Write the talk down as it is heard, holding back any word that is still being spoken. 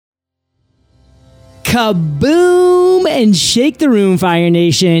Kaboom and shake the room, Fire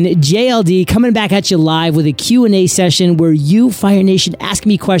Nation. JLD coming back at you live with a Q&A session where you, Fire Nation, ask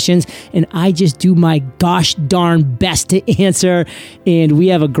me questions and I just do my gosh darn best to answer. And we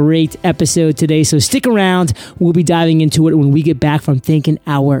have a great episode today, so stick around. We'll be diving into it when we get back from thanking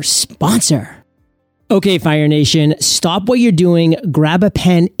our sponsor. Okay, Fire Nation, stop what you're doing, grab a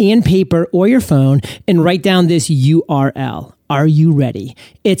pen and paper or your phone and write down this URL. Are you ready?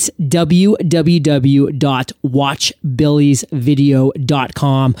 It's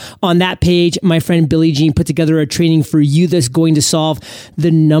www.watchbillysvideo.com. On that page, my friend Billy Jean put together a training for you that's going to solve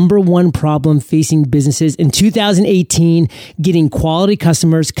the number one problem facing businesses in 2018, getting quality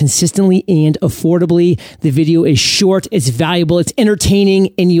customers consistently and affordably. The video is short, it's valuable, it's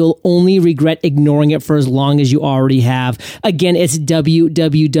entertaining, and you'll only regret ignoring it for as long as you already have. Again, it's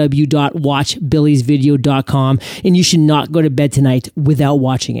www.watchbillysvideo.com, and you should not go to bed tonight without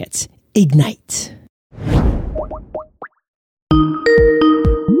watching it. Ignite.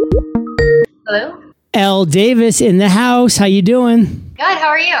 Hello? L. Davis in the house. How you doing? Good. How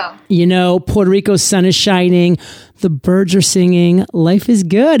are you? You know, Puerto Rico's sun is shining. The birds are singing. Life is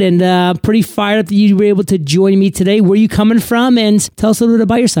good. And pretty fired up that you were able to join me today. Where are you coming from? And tell us a little bit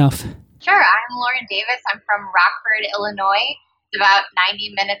about yourself. Sure. I'm Lauren Davis. I'm from Rockford, Illinois. It's about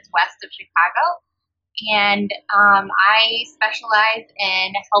 90 minutes west of Chicago. And I specialize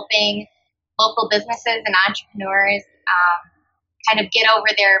in helping local businesses and entrepreneurs kind of get over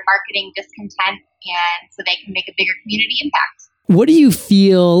their marketing discontent and so they can make a bigger community impact. What do you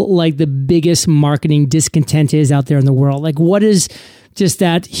feel like the biggest marketing discontent is out there in the world? Like, what is just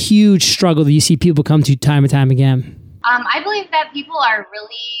that huge struggle that you see people come to time and time again? I believe that people are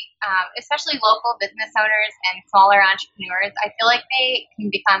really, especially local business owners and smaller entrepreneurs, I feel like they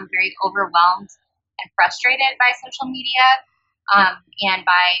can become very overwhelmed and frustrated by social media and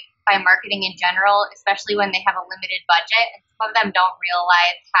by marketing in general, especially when they have a limited budget. And some of them don't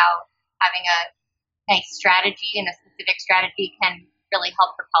realize how having a nice strategy and a specific strategy can really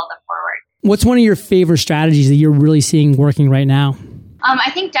help propel them forward. What's one of your favorite strategies that you're really seeing working right now? I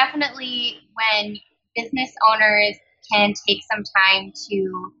think definitely when business owners can take some time to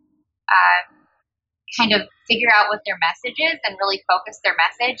kind of figure out what their message is and really focus their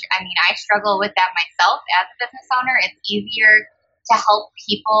message. I mean, I struggle with that myself as a business owner. It's easier to help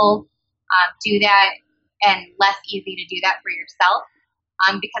people do that and less easy to do that for yourself.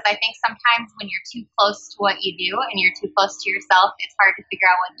 Because I think sometimes when you're too close to what you do and you're too close to yourself, it's hard to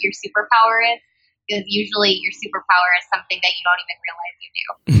figure out what your superpower is. Because usually your superpower is something that you don't even realize you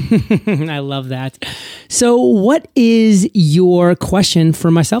do. I love that. So what is your question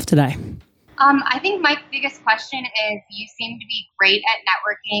for myself today? I think my biggest question is you seem to be great at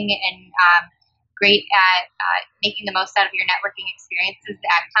networking and great at making the most out of your networking experiences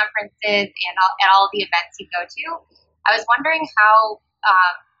at conferences and at all the events you go to. I was wondering how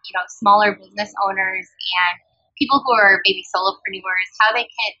smaller business owners and people who are maybe solopreneurs,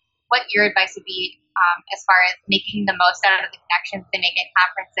 what your advice would be as far as making the most out of the connections they make at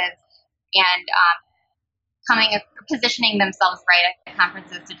conferences and positioning themselves right at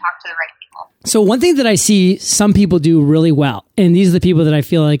conferences to talk to the right people. So one thing that I see some people do really well, and these are the people that I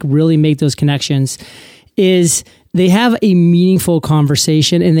feel like really make those connections, is they have a meaningful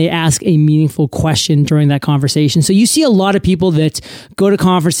conversation and they ask a meaningful question during that conversation. So you see a lot of people that go to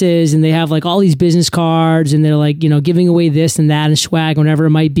conferences and they have like all these business cards and they're like, giving away this and that and swag, whatever it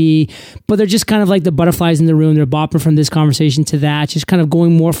might be. But they're just kind of like the butterflies in the room. They're bopping from this conversation to that, just kind of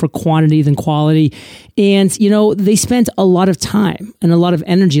going more for quantity than quality. And, they spent a lot of time and a lot of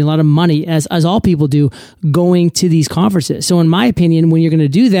energy, a lot of money, as all people do, going to these conferences. So in my opinion, when you're going to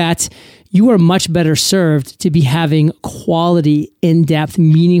do that, you are much better served to be having quality, in-depth,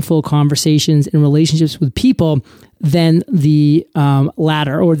 meaningful conversations and relationships with people than the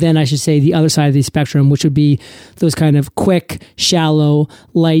latter, or then I should say the other side of the spectrum, which would be those kind of quick, shallow,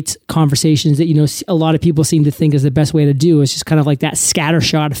 light conversations that, a lot of people seem to think is the best way to do. It's just kind of like that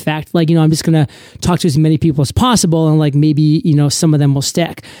scattershot effect. Like, I'm just going to talk to as many people as possible and like maybe, some of them will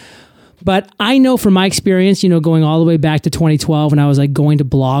stick. But I know from my experience, going all the way back to 2012 when I was like going to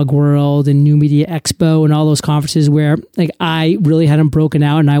Blog World and New Media Expo and all those conferences where like I really hadn't broken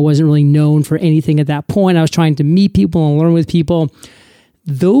out and I wasn't really known for anything at that point. I was trying to meet people and learn with people.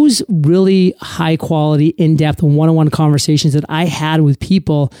 Those really high quality, in-depth, one-on-one conversations that I had with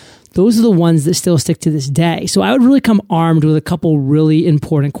people, those are the ones that still stick to this day. So I would really come armed with a couple really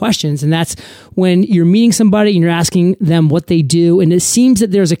important questions. And that's when you're meeting somebody and you're asking them what they do. And it seems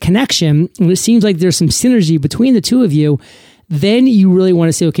that there's a connection and it seems like there's some synergy between the two of you. then you really want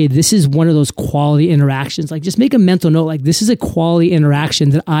to say, okay, this is one of those quality interactions. Like just make a mental note, like this is a quality interaction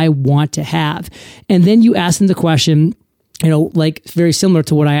that I want to have. And then you ask them the question, like very similar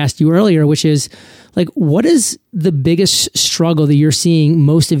to what I asked you earlier, which is like, what is the biggest struggle that you're seeing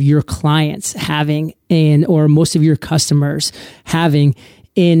most of your clients having or most of your customers having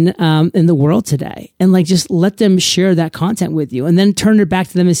in the world today? And like, just let them share that content with you, and then turn it back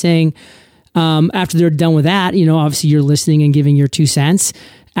to them and saying, after they're done with that, obviously you're listening and giving your 2 cents,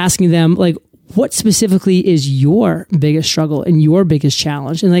 asking them like, what specifically is your biggest struggle and your biggest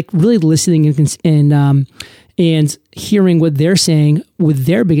challenge, and like really listening and hearing what they're saying with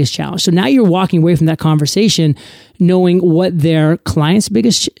their biggest challenge. So now you're walking away from that conversation knowing what their clients'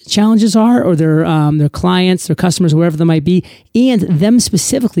 biggest challenges are, or their clients, their customers, wherever they might be, and them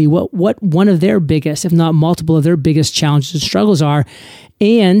specifically, what one of their biggest, if not multiple of their biggest challenges and struggles are.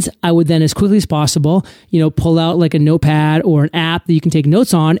 And I would then, as quickly as possible, pull out like a notepad or an app that you can take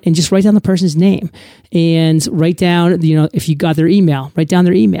notes on and just write down the person's name and write down, if you got their email, write down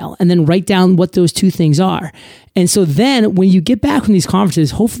their email, and then write down what those 2 things are. And so then when you get back from these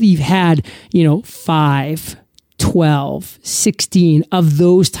conferences, hopefully you've had, 5, 12, 16 of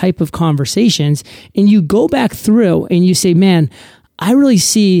those type of conversations, and you go back through and you say, man, I really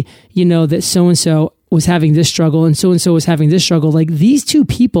see, that so-and-so was having this struggle and so-and-so was having this struggle. Like these 2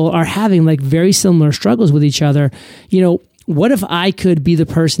 people are having like very similar struggles with each other. What if I could be the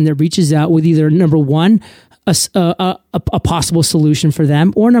person that reaches out with either number 1, a possible solution for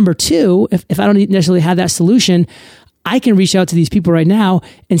them, or number 2, if I don't necessarily have that solution, I can reach out to these people right now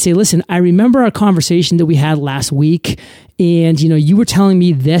and say, listen, I remember our conversation that we had last week. And, you were telling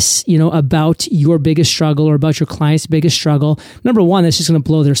me this, about your biggest struggle or about your client's biggest struggle. Number 1, that's just going to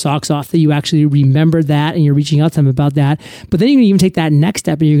blow their socks off that you actually remembered that and you're reaching out to them about that. But then you're going to even take that next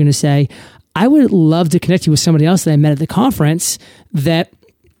step and you're going to say, I would love to connect you with somebody else that I met at the conference that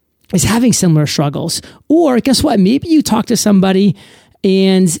is having similar struggles. Or guess what? Maybe you talk to somebody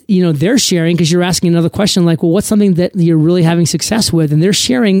and, they're sharing, because you're asking another question like, well, what's something that you're really having success with? And they're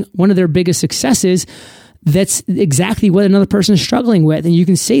sharing one of their biggest successes that's exactly what another person is struggling with. And you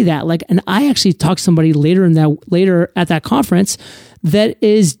can say that, like, and I actually talked to somebody later at that conference that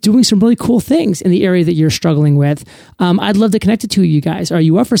is doing some really cool things in the area that you're struggling with. I'd love to connect the 2 of you guys. Are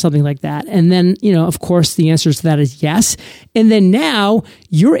you up for something like that? And then, of course, the answer to that is yes. And then now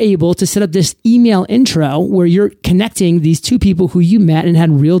you're able to set up this email intro where you're connecting these 2 people who you met and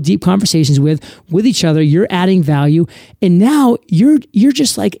had real deep conversations with each other. You're adding value. And now you're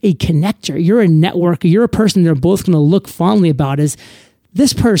just like a connector. You're a networker. You're a person they're both going to look fondly about as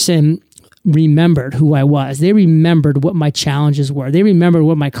this person remembered who I was. They remembered what my challenges were. They remembered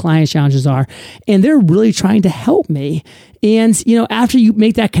what my client's challenges are. And they're really trying to help me. And, after you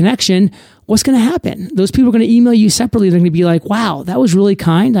make that connection, what's going to happen? Those people are going to email you separately. They're going to be like, wow, that was really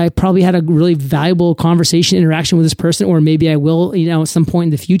kind. I probably had a really valuable conversation, interaction with this person, or maybe I will, at some point in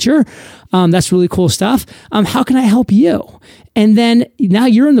the future. That's really cool stuff. How can I help you? And then now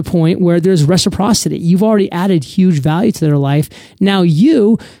you're in the point where there's reciprocity. You've already added huge value to their life. Now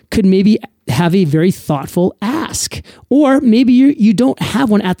you could maybe have a very thoughtful ask, or maybe you don't have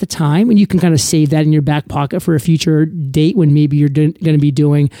one at the time and you can kind of save that in your back pocket for a future date when maybe you're going to be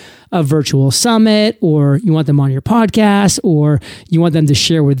doing a virtual summit, or you want them on your podcast, or you want them to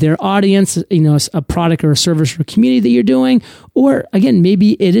share with their audience, a product or a service or a community that you're doing. Or again,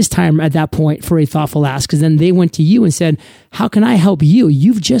 maybe it is time at that point for a thoughtful ask, because then they went to you and said, how can I help you?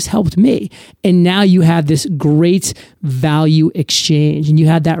 You've just helped me. And now you have this great value exchange and you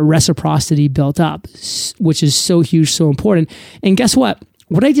had that reciprocity built up, which is so huge, so important. And guess what?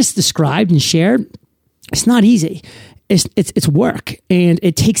 What I just described and shared, it's not easy. It's work, and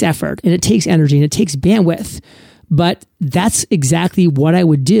it takes effort, and it takes energy, and it takes bandwidth. But that's exactly what I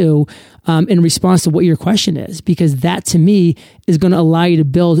would do in response to what your question is, because that to me is going to allow you to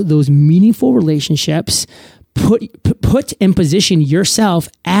build those meaningful relationships, put and position yourself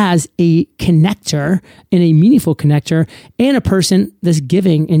as a connector and a meaningful connector and a person that's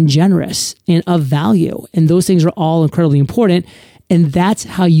giving and generous and of value. And those things are all incredibly important. And that's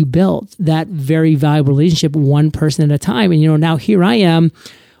how you build that very valuable relationship, one person at a time. And, now here I am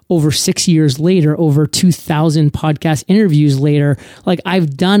over 6 years later, over 2,000 podcast interviews later. Like,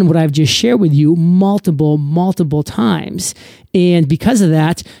 I've done what I've just shared with you multiple times. And because of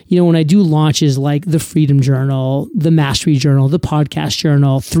that, when I do launches like the Freedom Journal, the Mastery Journal, the Podcast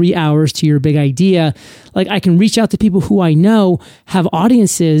Journal, 3 hours to your big idea, like I can reach out to people who I know have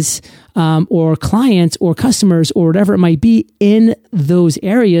audiences or clients or customers or whatever it might be in those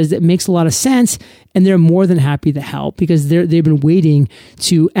areas that makes a lot of sense. And they're more than happy to help because they've been waiting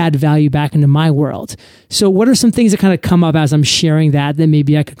to add value back into my world. So what are some things that kind of come up as I'm sharing that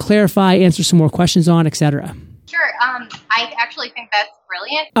maybe I could clarify, answer some more questions on, etc.? Sure. I actually think that's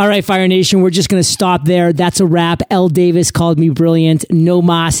brilliant. All right, Fire Nation, we're just going to stop there. That's a wrap. L. Davis called me brilliant. No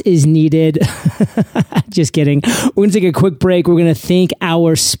moss is needed. Just kidding. We're going to take a quick break. We're going to thank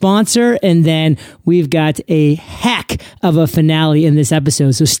our sponsor, and then we've got a heck of a finale in this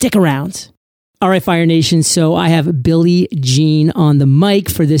episode, so stick around. All right, Fire Nation. So I have Billie Jean on the mic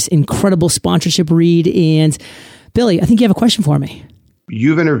for this incredible sponsorship read. And Billie, I think you have a question for me.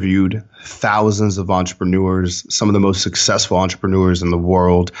 You've interviewed thousands of entrepreneurs, some of the most successful entrepreneurs in the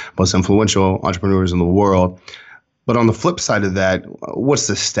world, most influential entrepreneurs in the world. But on the flip side of that, what's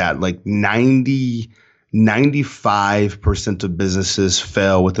the stat? Like 95% of businesses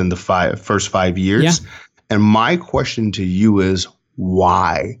fail within the first 5 years. Yeah. And my question to you is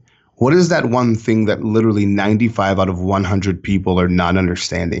why? What is that one thing that literally 95 out of 100 people are not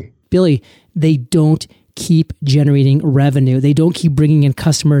understanding? Billie, they don't keep generating revenue. They don't keep bringing in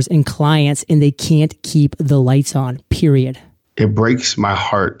customers and clients, and they can't keep the lights on, period. It breaks my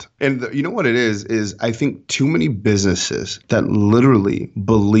heart. And you know what it is I think too many businesses that literally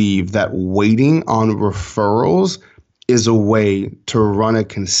believe that waiting on referrals is a way to run a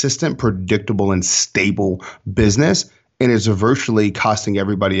consistent, predictable, and stable business. And it's virtually costing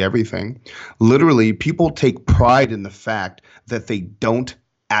everybody everything. Literally, people take pride in the fact that they don't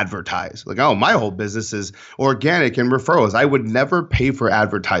advertise. Like, oh, my whole business is organic and referrals. I would never pay for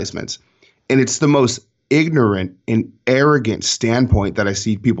advertisements. And it's the most ignorant and arrogant standpoint that I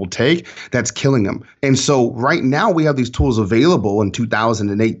see people take that's killing them. And so right now we have these tools available in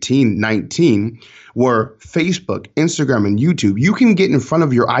 2018, 19, where Facebook, Instagram, and YouTube, you can get in front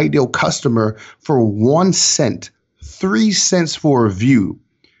of your ideal customer for 1 cent, 3 cents for a view.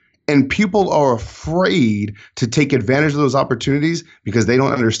 And people are afraid to take advantage of those opportunities because they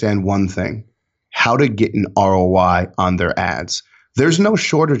don't understand one thing: how to get an ROI on their ads. There's no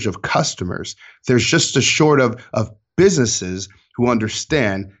shortage of customers. There's just a shortage of businesses who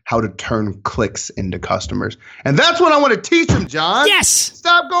understand how to turn clicks into customers. And that's what I want to teach them, John. Yes.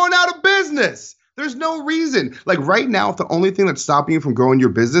 Stop going out of business. There's no reason. Like right now, if the only thing that's stopping you from growing your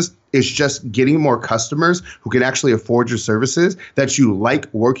business is just getting more customers who can actually afford your services that you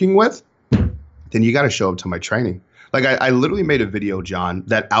like working with, then you got to show up to my training. Like I literally made a video, John,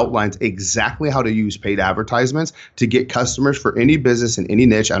 that outlines exactly how to use paid advertisements to get customers for any business in any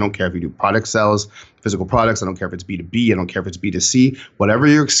niche. I don't care if you do product sales, physical products. I don't care if it's B2B. I don't care if it's B2C. Whatever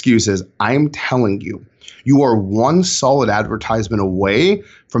your excuse is, I'm telling you, you are one solid advertisement away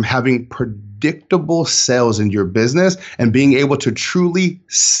from having predictable sales in your business and being able to truly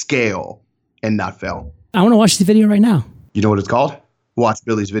scale and not fail. I want to watch the video right now. You know what it's called?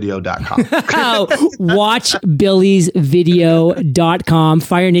 WatchBilliesVideo.com. WatchBilliesVideo.com.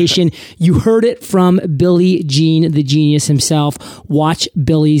 Fire Nation, you heard it from Billie Jean, the genius himself.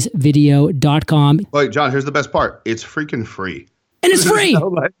 WatchBilliesVideo.com. Wait, John, here's the best part. It's freaking free. And it's free.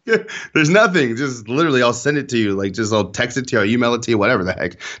 There's nothing. Just literally, I'll send it to you. Like, just I'll text it to you, I'll email it to you, whatever the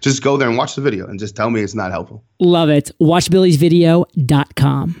heck. Just go there and watch the video and just tell me it's not helpful. Love it.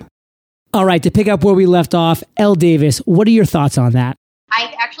 WatchBilliesVideo.com. All right, to pick up where we left off, L. Davis, what are your thoughts on that? I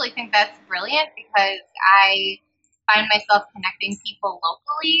actually think that's brilliant because I find myself connecting people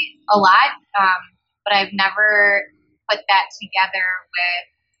locally a lot, but I've never put that together with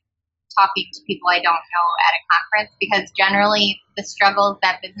talking to people I don't know at a conference, because generally the struggles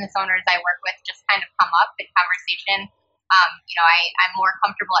that business owners I work with just kind of come up in conversation. I'm more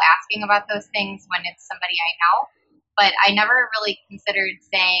comfortable asking about those things when it's somebody I know, but I never really considered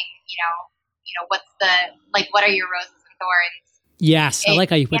saying, what's what are your roses and thorns? Yes, I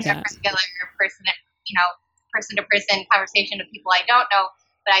like how you put that. In a particular person-to-person conversation with people I don't know,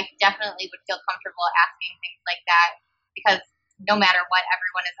 but I definitely would feel comfortable asking things like that, because no matter what,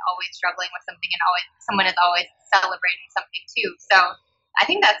 everyone is always struggling with something, and someone is always celebrating something too. So I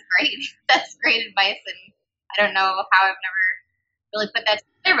think that's great. That's great advice, and I don't know how I've never really put that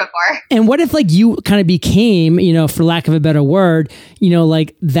together before. And what if you kind of became, for lack of a better word,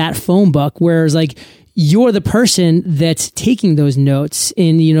 like that phone book, whereas you're the person that's taking those notes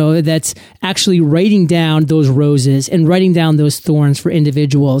and, that's actually writing down those roses and writing down those thorns for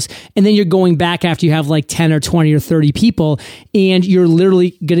individuals. And then you're going back after you have like 10 or 20 or 30 people, and you're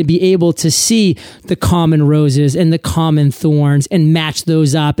literally going to be able to see the common roses and the common thorns and match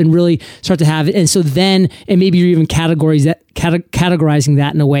those up and really start to have it. And so then, and maybe you're even categorizing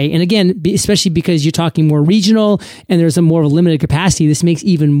that in a way. And again, especially because you're talking more regional and there's a more limited capacity, this makes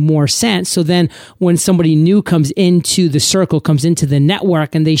even more sense. So then when somebody new comes into the circle, comes into the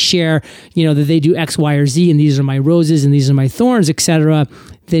network, and they share, that they do X, Y, or Z, and these are my roses and these are my thorns, etc.,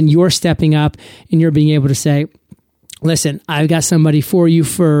 then you're stepping up and you're being able to say, listen, I've got somebody for you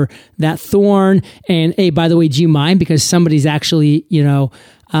for that thorn. And hey, by the way, do you mind? Because somebody's actually,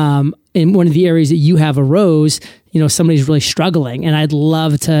 in one of the areas that you have a rose, somebody's really struggling, and I'd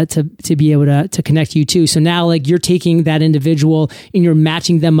love to be able to connect you too. So now, like, you're taking that individual and you're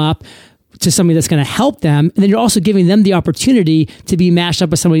matching them up to somebody that's going to help them. And then you're also giving them the opportunity to be matched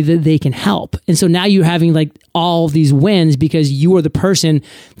up with somebody that they can help. And so now you're having like all these wins because you are the person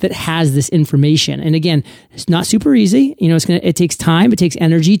that has this information. And again, it's not super easy. It takes time, it takes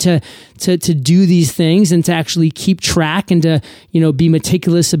energy to do these things and to actually keep track and to, be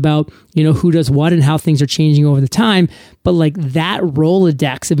meticulous about, who does what and how things are changing over the time. But like that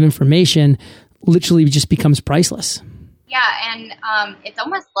Rolodex of information literally just becomes priceless. Yeah. And it's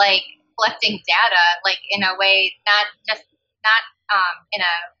almost like collecting data, like in a way, not in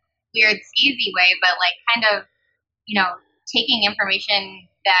a weird, skeezy way, but like kind of, taking information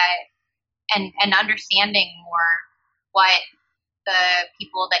that and understanding more what the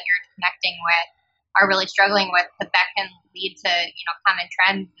people that you're connecting with are really struggling with, because that can lead to, common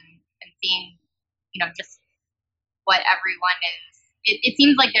trends and seeing, just what everyone is. It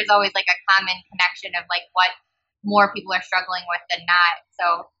seems like there's always like a common connection of like what more people are struggling with than not.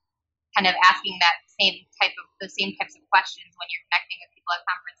 So kind of asking those same types of questions when you're connecting with people at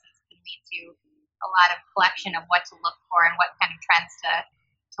conferences can lead to a lot of collection of what to look for and what kind of trends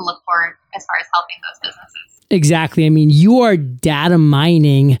to look for as far as helping those businesses. Exactly. I mean, you are data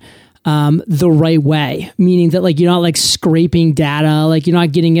mining the right way, meaning that like you're not like scraping data, like you're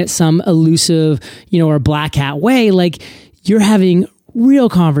not getting it some elusive, or black hat way. Like you're having real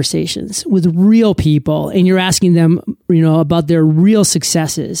conversations with real people, and you're asking them, about their real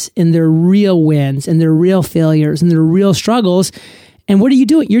successes and their real wins and their real failures and their real struggles. And what are you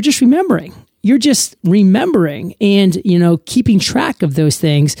doing? You're just remembering. You're just remembering and, keeping track of those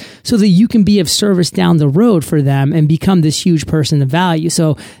things so that you can be of service down the road for them and become this huge person of value.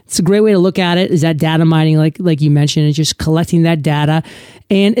 So it's a great way to look at it, is that data mining, like you mentioned, is just collecting that data.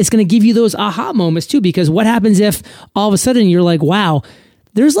 And it's going to give you those aha moments too, because what happens if all of a sudden you're like, wow,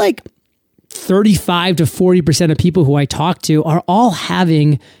 there's like 35 to 40% of people who I talk to are all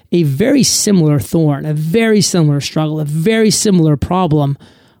having a very similar thorn, a very similar struggle, a very similar problem.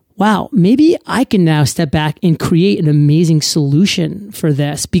 Wow, maybe I can now step back and create an amazing solution for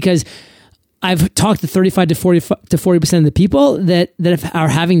this, because I've talked to 35 to 40% of the people that are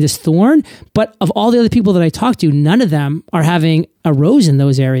having this thorn, but of all the other people that I talk to, none of them are having a rose in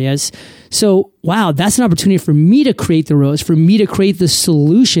those areas. So, wow, that's an opportunity for me to create the rose, for me to create the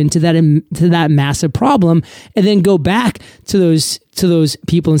solution to that massive problem, and then go back to those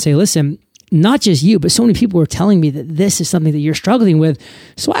people and say, listen, not just you, but so many people are telling me that this is something that you're struggling with.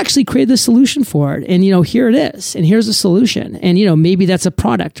 So I actually created the solution for it. And, here it is. And here's the solution. And, maybe that's a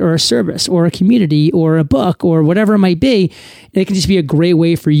product or a service or a community or a book or whatever it might be. And it can just be a great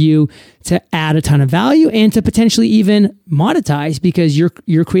way for you to add a ton of value and to potentially even monetize, because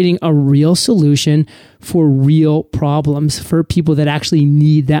you're creating a real solution for real problems for people that actually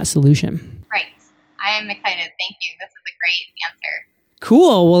need that solution. Right. I am excited. Thank you. This is a great answer.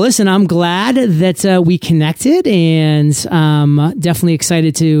 Cool. Well, listen, I'm glad that we connected, and definitely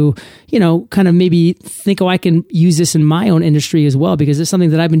excited to, kind of maybe think, I can use this in my own industry as well, because it's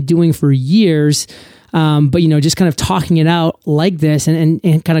something that I've been doing for years. But, just kind of talking it out like this and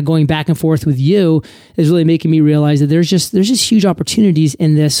kind of going back and forth with you is really making me realize that there's just huge opportunities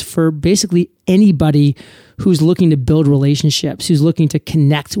in this for basically anybody who's looking to build relationships, who's looking to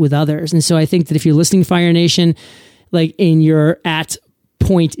connect with others. And so I think that if you're listening to Fire Nation, and you're at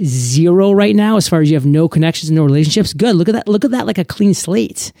point 0 right now, as far as you have no connections, no relationships, good. Look at that like a clean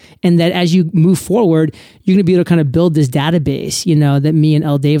slate. And that as you move forward, you're going to be able to kind of build this database, that me and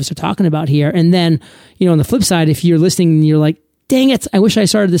L. Davis are talking about here. And then, on the flip side, if you're listening and you're like, dang it, I wish I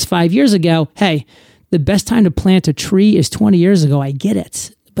started this 5 years ago. Hey, the best time to plant a tree is 20 years ago. I get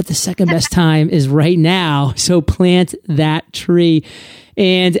it. But the second best time is right now. So plant that tree.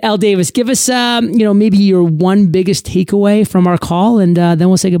 And L. Davis, give us, maybe your one biggest takeaway from our call, and then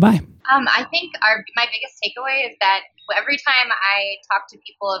we'll say goodbye. I think my biggest takeaway is that every time I talk to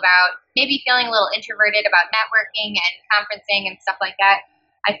people about maybe feeling a little introverted about networking and conferencing and stuff like that,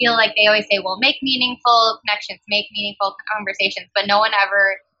 I feel like they always say, well, make meaningful connections, make meaningful conversations, but no one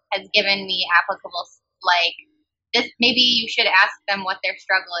ever has given me applicable, like, this. Maybe you should ask them what their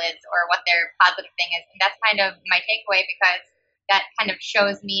struggle is or what their positive thing is. And that's kind of my takeaway, because that kind of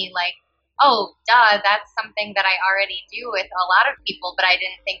shows me like, oh, duh, that's something that I already do with a lot of people, but I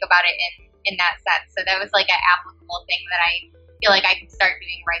didn't think about it in that sense. So that was like an applicable thing that I feel like I could start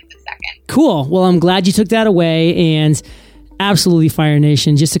doing right this second. Cool. Well, I'm glad you took that away, and absolutely, Fire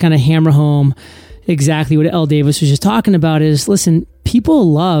Nation, just to kind of hammer home exactly what Elle Davis was just talking about is, listen,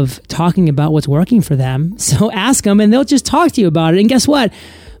 people love talking about what's working for them. So ask them and they'll just talk to you about it. And guess what?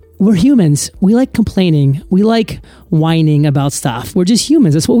 We're humans. We like complaining. We like whining about stuff. We're just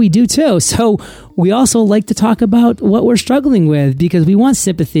humans. That's what we do too. So we also like to talk about what we're struggling with because we want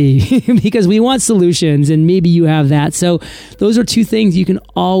sympathy, because we want solutions, and maybe you have that. So those are two things you can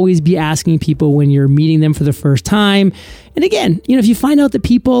always be asking people when you're meeting them for the first time. And again, if you find out that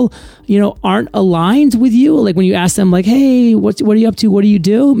people, aren't aligned with you, like when you ask them like, hey, what are you up to? What do you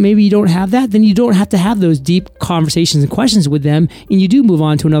do? Maybe you don't have that. Then you don't have to have those deep conversations and questions with them. And you do move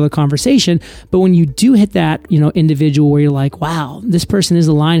on to another conversation. But when you do hit that, individual where you're like, wow, this person is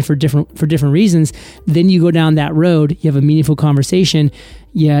aligned for different reasons, then you go down that road, you have a meaningful conversation,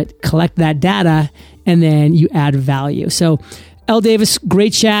 you collect that data, and then you add value. So Elle Davis,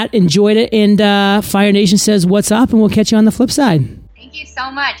 great chat. Enjoyed it. And Fire Nation says, what's up? And we'll catch you on the flip side. Thank you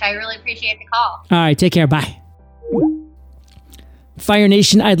so much. I really appreciate the call. All right. Take care. Bye. Fire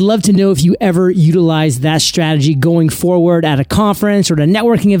Nation, I'd love to know if you ever utilize that strategy going forward at a conference or at a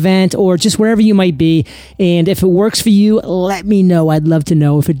networking event or just wherever you might be. And if it works for you, let me know. I'd love to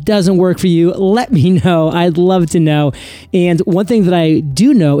know. If it doesn't work for you, let me know. I'd love to know. And one thing that I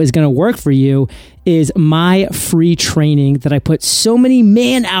do know is going to work for you is my free training that I put so many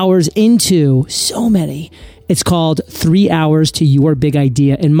man hours into, so many. It's called 3 Hours to Your Big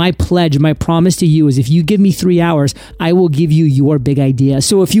Idea. And my pledge, my promise to you is if you give me 3 hours, I will give you your big idea.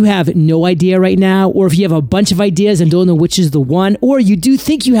 So if you have no idea right now, or if you have a bunch of ideas and don't know which is the one, or you do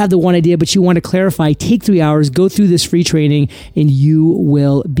think you have the one idea, but you want to clarify, take 3 hours, go through this free training, and you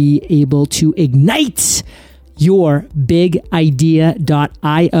will be able to ignite your bigidea.io.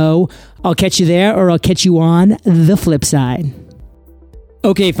 I'll catch you there, or I'll catch you on the flip side.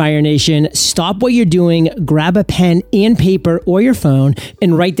 Okay, Fire Nation, stop what you're doing, grab a pen and paper or your phone,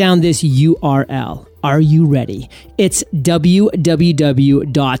 and write down this URL. Are you ready? It's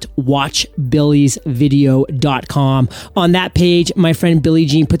www.watchbillysvideo.com. On that page, my friend Billie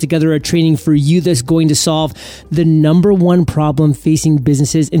Jean put together a training for you that's going to solve the number one problem facing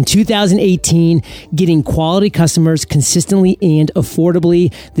businesses in 2018, getting quality customers consistently and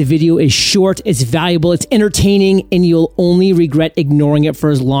affordably. The video is short, it's valuable, it's entertaining, and you'll only regret ignoring it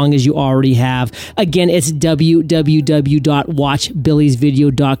for as long as you already have. Again, it's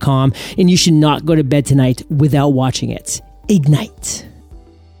www.watchbillysvideo.com, and you should not go to bed tonight without watching it. Ignite.